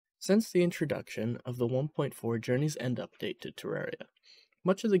Since the introduction of the 1.4 Journey's End update to Terraria,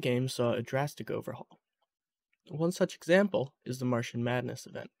 much of the game saw a drastic overhaul. One such example is the Martian Madness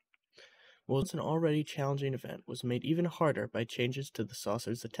event. Once an already challenging event was made even harder by changes to the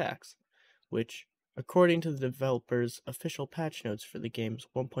saucer's attacks, which, according to the developers' official patch notes for the game's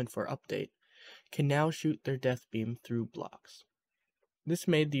 1.4 update, can now shoot their death beam through blocks. This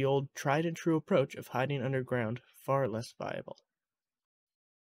made the old tried-and-true approach of hiding underground far less viable.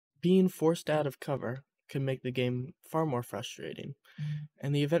 Being forced out of cover can make the game far more frustrating,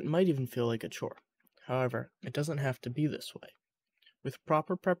 and the event might even feel like a chore. However, it doesn't have to be this way. With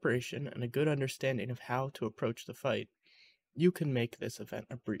proper preparation and a good understanding of how to approach the fight, you can make this event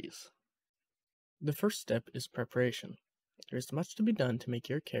a breeze. The first step is preparation. There is much to be done to make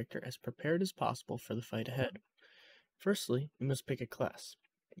your character as prepared as possible for the fight ahead. Firstly, you must pick a class.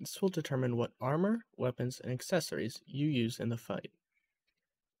 This will determine what armor, weapons, and accessories you use in the fight.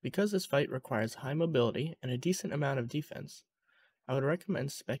 Because this fight requires high mobility and a decent amount of defense, I would recommend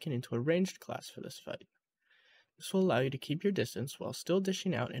speccing into a ranged class for this fight. This will allow you to keep your distance while still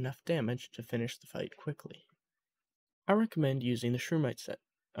dishing out enough damage to finish the fight quickly. I recommend using the Shroomite set,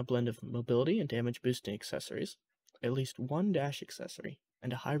 a blend of mobility and damage boosting accessories, at least one dash accessory,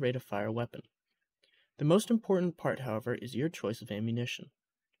 and a high rate of fire weapon. The most important part, however, is your choice of ammunition.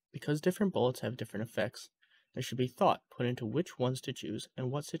 Because different bullets have different effects, there should be thought put into which ones to choose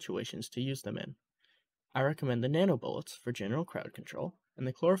and what situations to use them in. I recommend the nano bullets for general crowd control and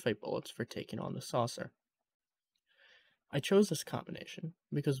the chlorophyte bullets for taking on the saucer. I chose this combination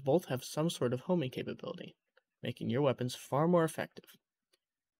because both have some sort of homing capability, making your weapons far more effective.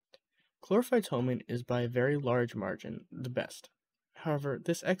 Chlorophyte's homing is by a very large margin the best. However,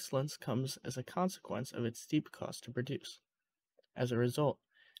 this excellence comes as a consequence of its steep cost to produce. As a result,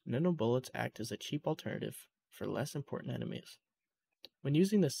 nano bullets act as a cheap alternative for less important enemies. When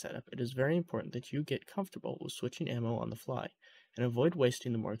using this setup, it is very important that you get comfortable with switching ammo on the fly, and avoid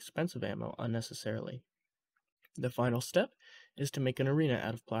wasting the more expensive ammo unnecessarily. The final step is to make an arena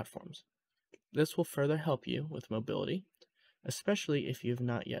out of platforms. This will further help you with mobility, especially if you have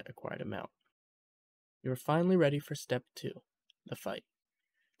not yet acquired a mount. You are finally ready for step 2, the fight.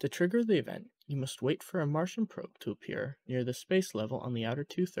 To trigger the event, you must wait for a Martian probe to appear near the space level on the outer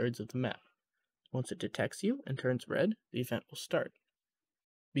 2/3 of the map. Once it detects you and turns red, the event will start.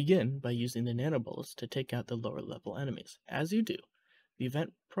 Begin by using the nanobullets to take out the lower level enemies. As you do, the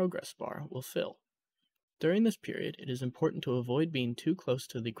event progress bar will fill. During this period, it is important to avoid being too close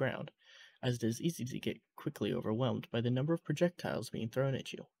to the ground, as it is easy to get quickly overwhelmed by the number of projectiles being thrown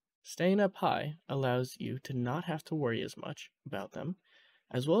at you. Staying up high allows you to not have to worry as much about them,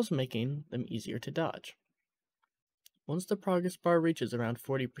 as well as making them easier to dodge. Once the progress bar reaches around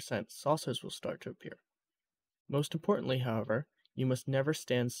 40%, saucers will start to appear. Most importantly, however, you must never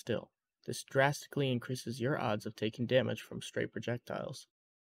stand still. This drastically increases your odds of taking damage from stray projectiles.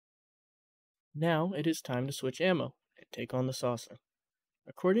 Now it is time to switch ammo and take on the saucer.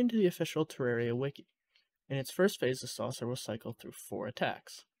 According to the official Terraria wiki, in its first phase the saucer will cycle through 4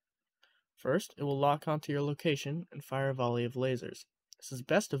 attacks. First, it will lock onto your location and fire a volley of lasers. This is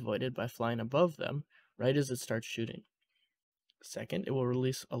best avoided by flying above them right as it starts shooting. Second, it will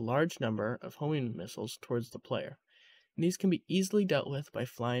release a large number of homing missiles towards the player, and these can be easily dealt with by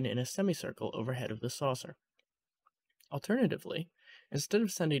flying in a semicircle overhead of the saucer. Alternatively, instead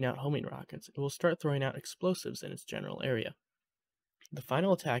of sending out homing rockets, it will start throwing out explosives in its general area. The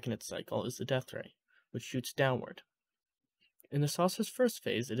final attack in its cycle is the Death Ray, which shoots downward. In the saucer's first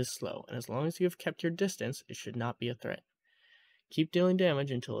phase, it is slow, and as long as you have kept your distance, it should not be a threat. Keep dealing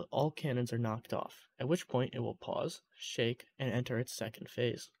damage until all cannons are knocked off, at which point it will pause, shake, and enter its second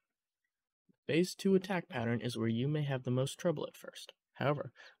phase. Phase 2 attack pattern is where you may have the most trouble at first.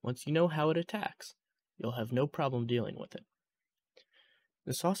 However, once you know how it attacks, you'll have no problem dealing with it.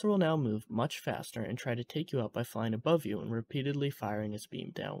 The saucer will now move much faster and try to take you out by flying above you and repeatedly firing its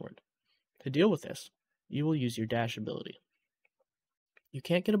beam downward. To deal with this, you will use your dash ability. You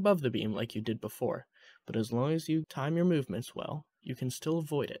can't get above the beam like you did before, but as long as you time your movements well, you can still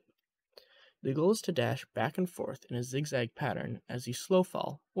avoid it. The goal is to dash back and forth in a zigzag pattern as you slow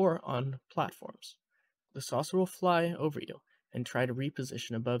fall or on platforms. The saucer will fly over you and try to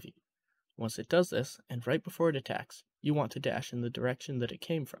reposition above you. Once it does this, and right before it attacks, you want to dash in the direction that it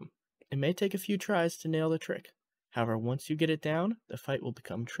came from. It may take a few tries to nail the trick. However, once you get it down, the fight will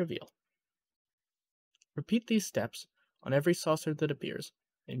become trivial. Repeat these steps on every saucer that appears,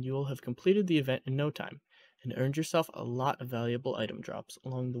 and you will have completed the event in no time, and earned yourself a lot of valuable item drops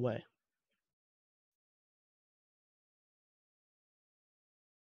along the way.